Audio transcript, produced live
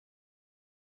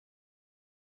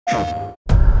Do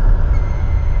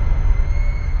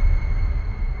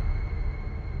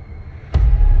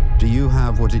you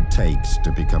have what it takes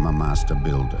to become a master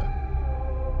builder?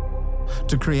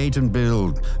 To create and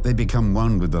build, they become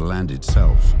one with the land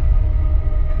itself,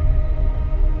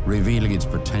 revealing its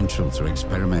potential through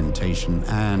experimentation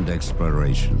and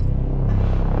exploration.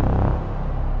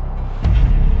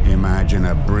 Imagine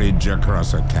a bridge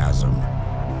across a chasm.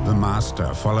 The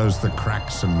master follows the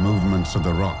cracks and movements of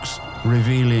the rocks,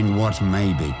 revealing what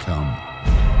may become.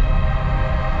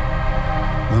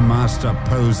 The master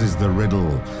poses the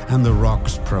riddle, and the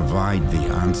rocks provide the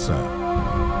answer.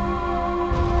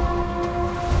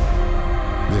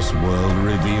 This world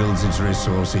reveals its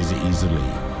resources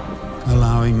easily,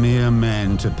 allowing mere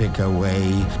men to pick a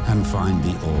way and find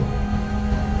the ore.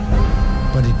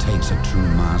 But it takes a true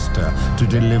master to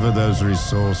deliver those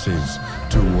resources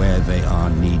to where they are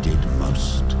needed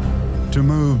most. To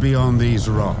move beyond these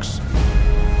rocks,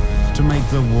 to make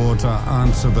the water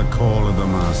answer the call of the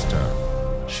master.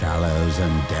 Shallows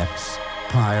and depths,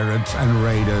 pirates and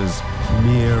raiders,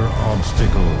 mere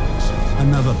obstacles.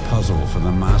 Another puzzle for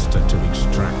the master to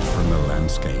extract from the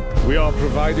landscape. We are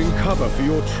providing cover for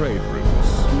your trade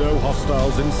routes. No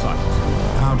hostiles in sight.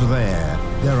 Out there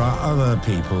are other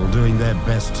people doing their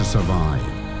best to survive,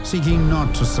 seeking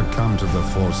not to succumb to the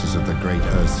forces of the Great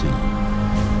Ursee.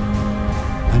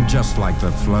 And just like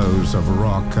the flows of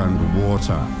rock and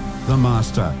water, the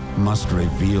master must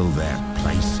reveal their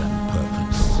place and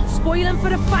purpose. Spoiling for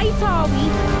the fight, are we?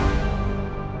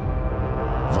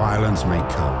 Violence may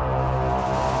come.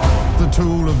 The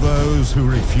tool of those who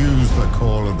refuse the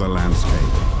call of the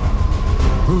landscape,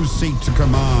 who seek to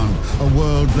command a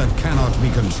world that cannot be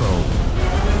controlled.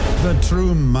 The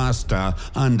true master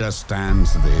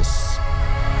understands this.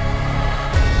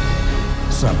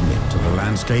 Submit to the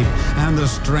landscape, and the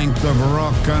strength of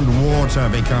rock and water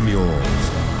become yours.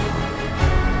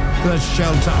 The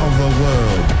shelter of the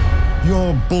world,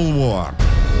 your bulwark,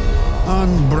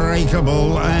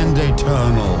 unbreakable and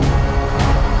eternal.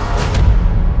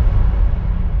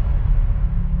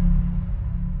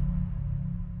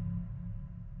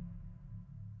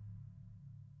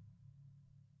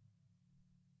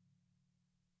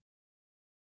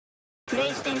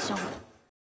 PlayStation